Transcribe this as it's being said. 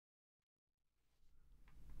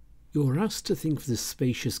You are asked to think of the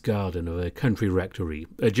spacious garden of a country rectory,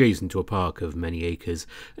 adjacent to a park of many acres,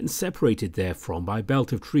 and separated therefrom by a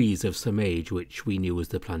belt of trees of some age which we knew as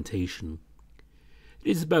the plantation.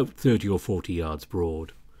 It is about 30 or 40 yards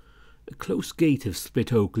broad. A close gate of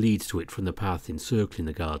split oak leads to it from the path encircling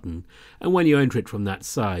the garden, and when you enter it from that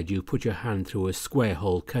side you put your hand through a square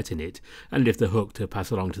hole cut in it, and lift the hook to pass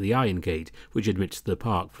along to the iron gate which admits the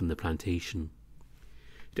park from the plantation.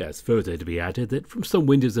 It has further to be added that from some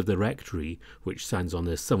windows of the rectory, which stands on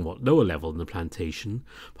a somewhat lower level than the plantation,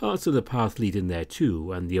 parts of the path leading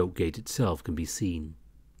thereto, and the oak gate itself can be seen.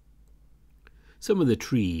 Some of the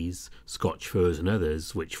trees, Scotch firs and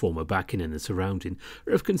others, which form a backing in the surrounding,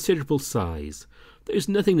 are of considerable size. There is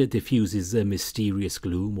nothing that diffuses a mysterious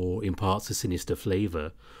gloom or imparts a sinister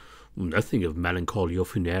flavour, nothing of melancholy or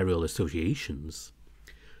funereal associations.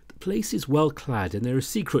 The place is well clad, and there are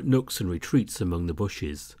secret nooks and retreats among the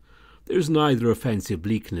bushes. There is neither offensive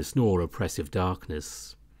bleakness nor oppressive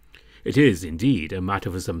darkness. It is, indeed, a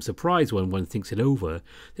matter for some surprise when one thinks it over,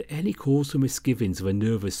 that any cause for misgivings of a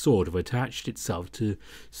nervous sort have attached itself to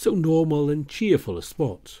so normal and cheerful a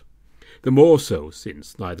spot. The more so,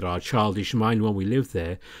 since neither our childish mind when we lived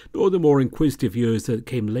there, nor the more inquisitive years that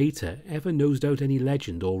came later, ever nosed out any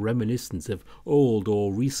legend or reminiscence of old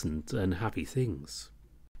or recent unhappy things.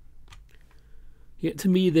 Yet to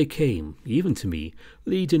me they came, even to me,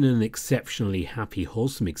 leading an exceptionally happy,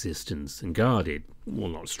 wholesome existence, and guarded, well,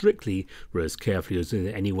 not strictly, but as carefully as in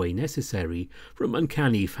any way necessary, from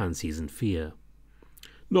uncanny fancies and fear.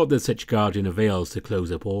 Not that such guardian avails to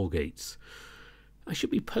close up all gates. I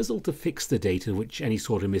should be puzzled to fix the date at which any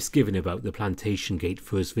sort of misgiving about the plantation gate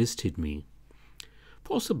first visited me.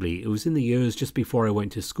 Possibly it was in the years just before I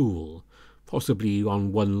went to school, possibly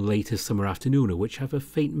on one latest summer afternoon of which I have a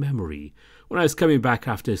faint memory, when I was coming back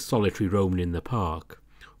after solitary roaming in the park,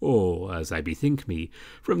 or, as I bethink me,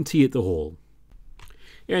 from tea at the hall.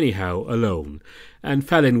 Anyhow, alone, and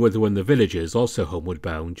fell in with one of the villagers, also homeward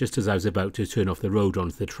bound, just as I was about to turn off the road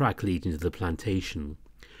onto the track leading to the plantation.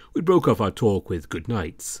 We broke off our talk with good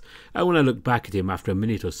nights, and when I looked back at him after a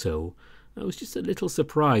minute or so, I was just a little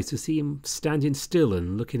surprised to see him standing still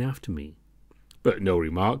and looking after me. But no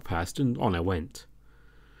remark passed, and on I went.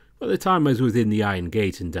 By the time I was within the iron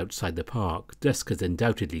gate and outside the park, dusk had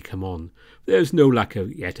undoubtedly come on. There was no lack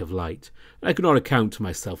yet of light, and I could not account to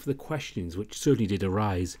myself for the questions which certainly did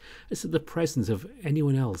arise as to the presence of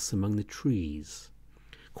anyone else among the trees.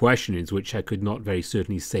 Questionings which I could not very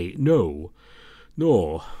certainly say no,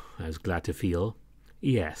 nor, I was glad to feel,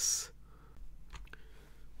 yes.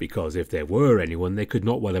 Because if there were anyone, they could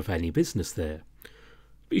not well have any business there.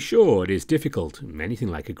 Be sure, it is difficult, in anything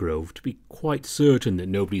like a grove, to be quite certain that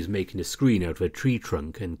nobody is making a screen out of a tree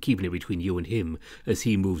trunk and keeping it between you and him as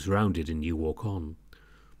he moves round it and you walk on.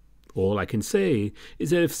 All I can say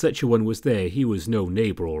is that if such a one was there, he was no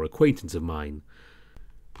neighbour or acquaintance of mine,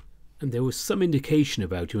 and there was some indication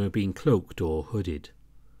about him of being cloaked or hooded.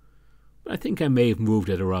 But I think I may have moved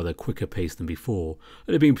at a rather quicker pace than before,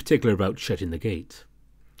 and have been particular about shutting the gate.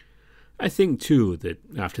 I think, too, that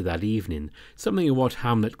after that evening, something of what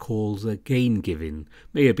Hamlet calls a gain-giving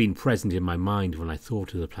may have been present in my mind when I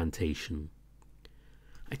thought of the plantation.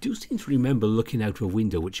 I do seem to remember looking out of a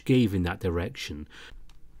window which gave in that direction,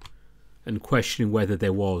 and questioning whether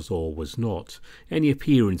there was, or was not, any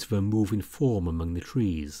appearance of a moving form among the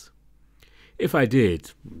trees. If I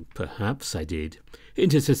did, perhaps I did,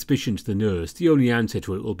 hint a suspicion to the nurse, the only answer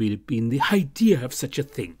to it will be the idea of such a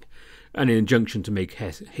thing, and an injunction to make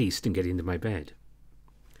haste and get into my bed.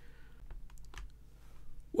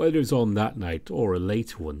 Whether it was on that night or a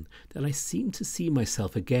later one, that I seemed to see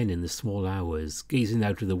myself again in the small hours, gazing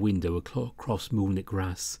out of the window across moonlit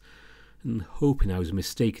grass, and hoping I was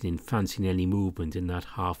mistaken in fancying any movement in that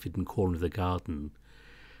half-hidden corner of the garden,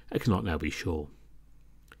 I cannot now be sure.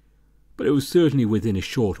 But it was certainly within a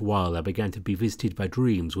short while I began to be visited by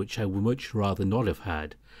dreams which I would much rather not have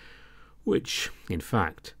had, which, in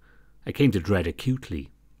fact, I came to dread acutely,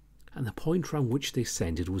 and the point round which they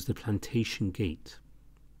centred was the plantation gate.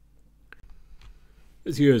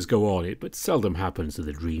 As years go on, it but seldom happens that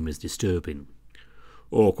the dream is disturbing.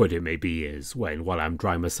 Awkward it may be is when, while I am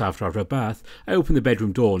drying myself after a bath, I open the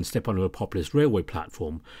bedroom door and step onto a populous railway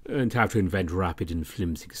platform, and have to invent rapid and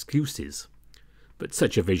flimsy excuses. But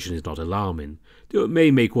such a vision is not alarming, though it may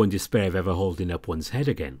make one despair of ever holding up one's head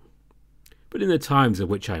again. But in the times of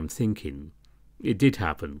which I am thinking, it did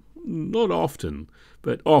happen. Not often,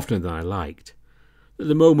 but oftener than I liked. At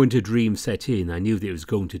the moment a dream set in, I knew that it was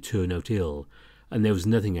going to turn out ill, and there was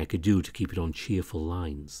nothing I could do to keep it on cheerful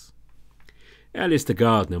lines. Alice the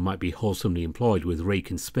gardener might be wholesomely employed with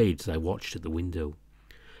rake and spade as I watched at the window.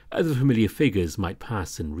 Other familiar figures might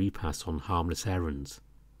pass and repass on harmless errands.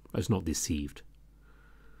 I was not deceived.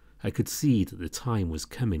 I could see that the time was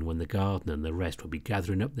coming when the gardener and the rest would be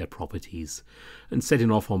gathering up their properties and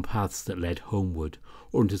setting off on paths that led homeward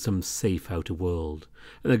or into some safe outer world,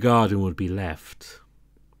 and the garden would be left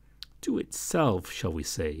to itself, shall we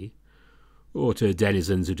say, or to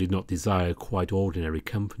denizens who did not desire quite ordinary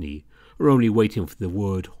company, or only waiting for the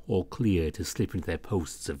word all clear to slip into their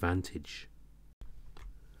posts of vantage.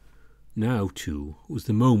 Now, too, was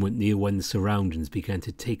the moment near when the surroundings began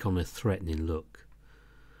to take on a threatening look,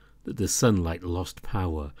 that the sunlight lost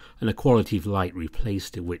power, and a quality of light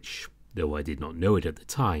replaced it which, though I did not know it at the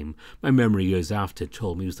time, my memory years after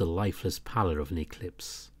told me was the lifeless pallor of an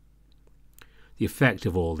eclipse. The effect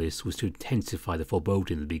of all this was to intensify the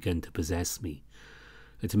foreboding that began to possess me,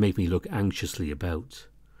 and to make me look anxiously about,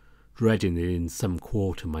 dreading that in some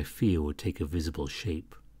quarter my fear would take a visible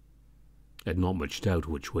shape. I had not much doubt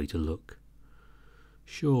which way to look.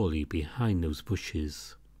 Surely behind those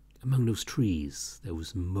bushes, among those trees, there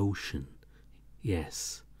was motion.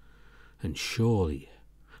 Yes, and surely,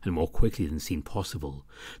 and more quickly than seemed possible,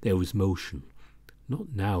 there was motion, not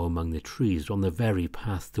now among the trees, but on the very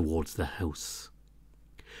path towards the house.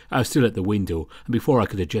 I was still at the window, and before I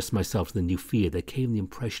could adjust myself to the new fear, there came the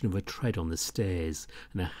impression of a tread on the stairs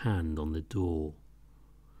and a hand on the door.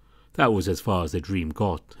 That was as far as the dream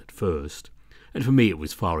got, at first, and for me it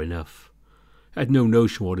was far enough. I had no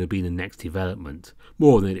notion what had been the next development,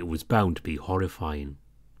 more than that it was bound to be horrifying.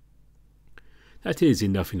 That is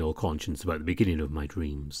enough in all conscience about the beginning of my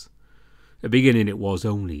dreams. A beginning it was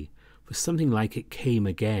only, for something like it came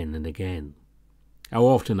again and again. How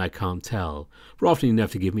often I can't tell, but often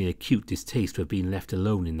enough to give me an acute distaste for being left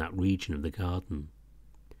alone in that region of the garden.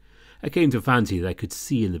 I came to fancy that I could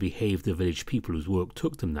see in the behaviour of the village people whose work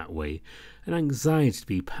took them that way an anxiety to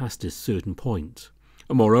be past a certain point,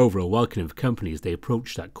 and moreover a welcome of company as they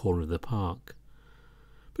approached that corner of the park.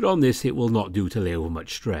 But on this it will not do to lay over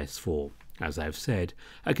much stress, for, as I have said,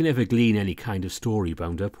 I can never glean any kind of story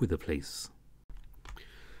bound up with the place.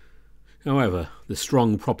 However, the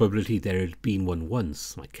strong probability there had been one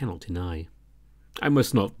once I cannot deny. I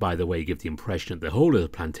must not, by the way, give the impression that the whole of the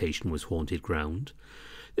plantation was haunted ground.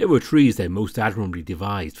 There were trees there most admirably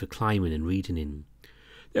devised for climbing and reading in.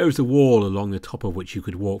 There was a wall along the top of which you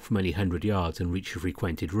could walk for many 100 yards and reach a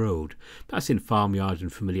frequented road, passing farmyard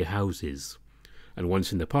and familiar houses. And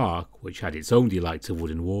once in the park, which had its own delights of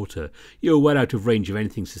wood and water, you were well out of range of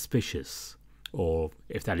anything suspicious, or,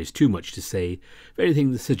 if that is too much to say, of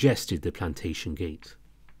anything that suggested the plantation gate.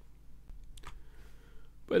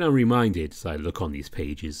 But I'm reminded, as I look on these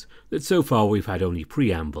pages, that so far we've had only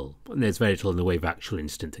preamble, and there's very little in the way of actual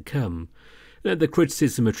incident to come, and that the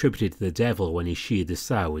criticism attributed to the devil when he sheared the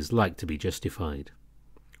sow is like to be justified.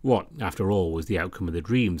 What, after all, was the outcome of the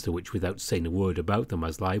dreams to which, without saying a word about them, I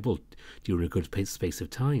was liable during a good space of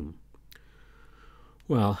time?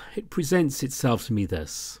 Well, it presents itself to me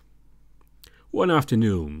thus. One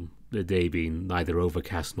afternoon, the day being neither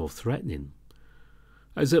overcast nor threatening,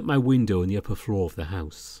 I was at my window in the upper floor of the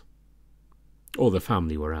house. All the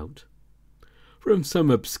family were out. From some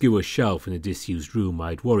obscure shelf in a disused room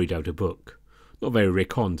I had worried out a book. Not very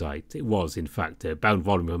recondite, it was, in fact, a bound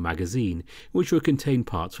volume of a magazine in which were contained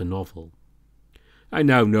parts of a novel. I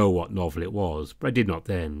now know what novel it was, but I did not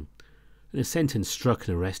then, and a sentence struck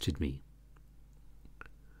and arrested me.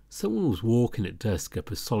 Someone was walking at dusk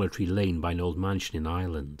up a solitary lane by an old mansion in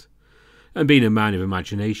Ireland, and being a man of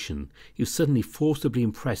imagination, he was suddenly forcibly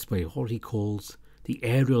impressed by what he calls the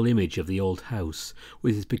aerial image of the old house,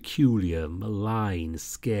 with its peculiar, malign,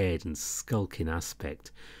 scared and skulking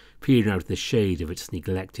aspect, peering out of the shade of its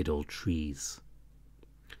neglected old trees.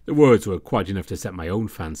 The words were quite enough to set my own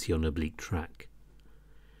fancy on a bleak track.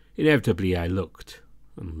 Inevitably I looked,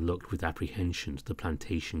 and looked with apprehension to the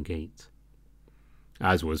plantation gate.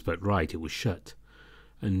 As was but right, it was shut,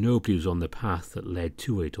 and nobody was on the path that led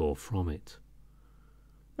to it or from it.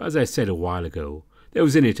 As I said a while ago, there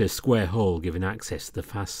was in it a square hole giving access to the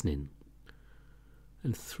fastening,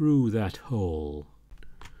 and through that hole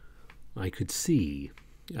I could see,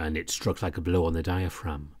 and it struck like a blow on the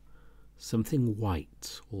diaphragm, something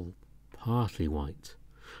white, or partly white.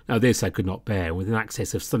 Now this I could not bear, with an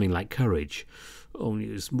access of something like courage, only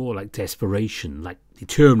it was more like desperation, like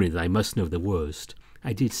determining that I must know the worst.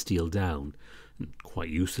 I did steal down, quite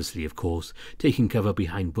uselessly of course, taking cover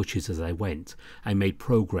behind bushes as I went. I made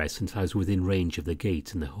progress until I was within range of the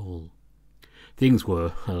gate and the hole. Things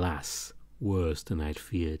were, alas, worse than I had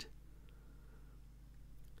feared.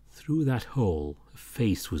 Through that hole a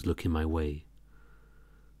face was looking my way.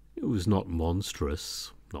 It was not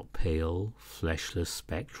monstrous, not pale, fleshless,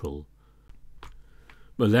 spectral,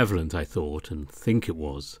 Malevolent, I thought, and think it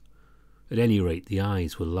was. At any rate, the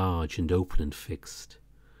eyes were large and open and fixed.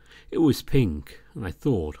 It was pink, and I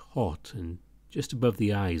thought hot, and just above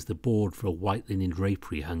the eyes the board for a white linen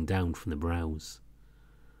drapery hung down from the brows.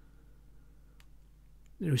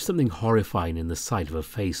 There is something horrifying in the sight of a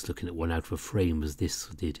face looking at one out of a frame as this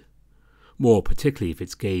did, more particularly if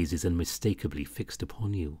its gaze is unmistakably fixed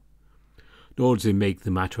upon you. Nor does it make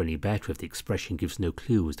the matter any better if the expression gives no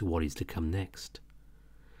clue as to what is to come next.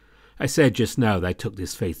 I said just now that I took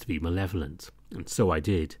this face to be malevolent, and so I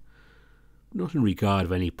did, but not in regard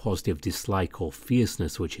of any positive dislike or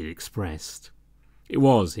fierceness which it expressed. It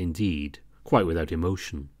was, indeed, quite without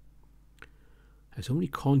emotion. I was only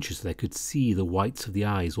conscious that I could see the whites of the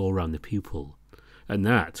eyes all round the pupil, and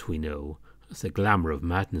that, we know, has the glamour of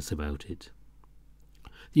madness about it.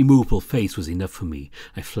 The immovable face was enough for me.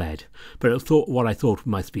 I fled, but at what I thought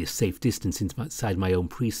must be a safe distance inside my own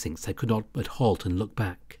precincts, I could not but halt and look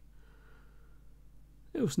back.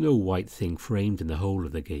 There was no white thing framed in the hole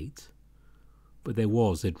of the gate, but there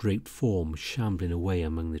was a draped form shambling away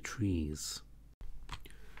among the trees.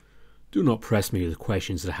 Do not press me with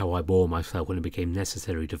questions as to how I bore myself when it became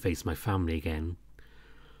necessary to face my family again.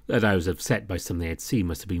 That I was upset by something I had seen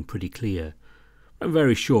must have been pretty clear. I am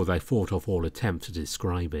very sure that I fought off all attempts to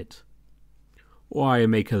describe it. Why I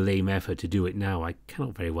make a lame effort to do it now I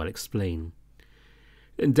cannot very well explain.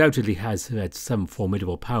 It undoubtedly has had some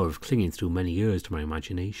formidable power of clinging through many years to my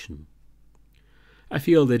imagination. I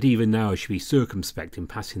feel that even now I should be circumspect in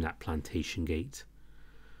passing that plantation gate,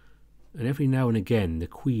 and every now and again the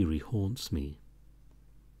query haunts me.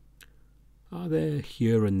 Are there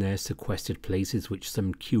here and there sequestered places which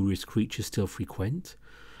some curious creatures still frequent,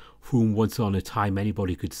 whom once on a time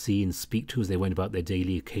anybody could see and speak to as they went about their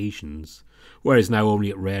daily occasions, whereas now only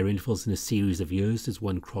at rare intervals in a series of years does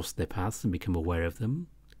one cross their paths and become aware of them?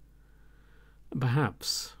 And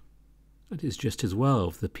perhaps that is just as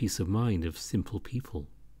well for the peace of mind of simple people.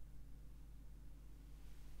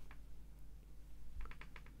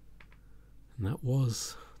 And that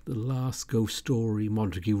was the last ghost story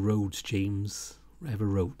Montague Rhodes James ever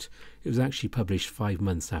wrote. It was actually published 5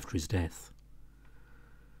 months after his death.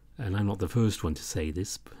 And I'm not the first one to say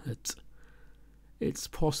this, but it's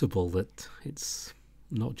possible that it's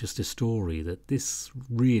not just a story, that this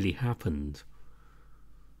really happened.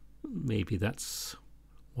 Maybe that's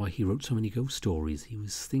why he wrote so many ghost stories. He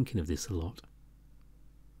was thinking of this a lot.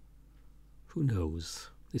 Who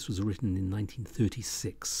knows? This was written in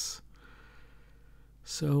 1936.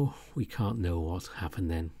 So we can't know what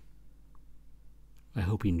happened then. I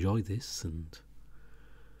hope you enjoyed this, and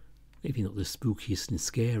maybe not the spookiest and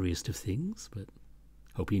scariest of things, but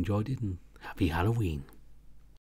hope you enjoyed it, and happy Halloween.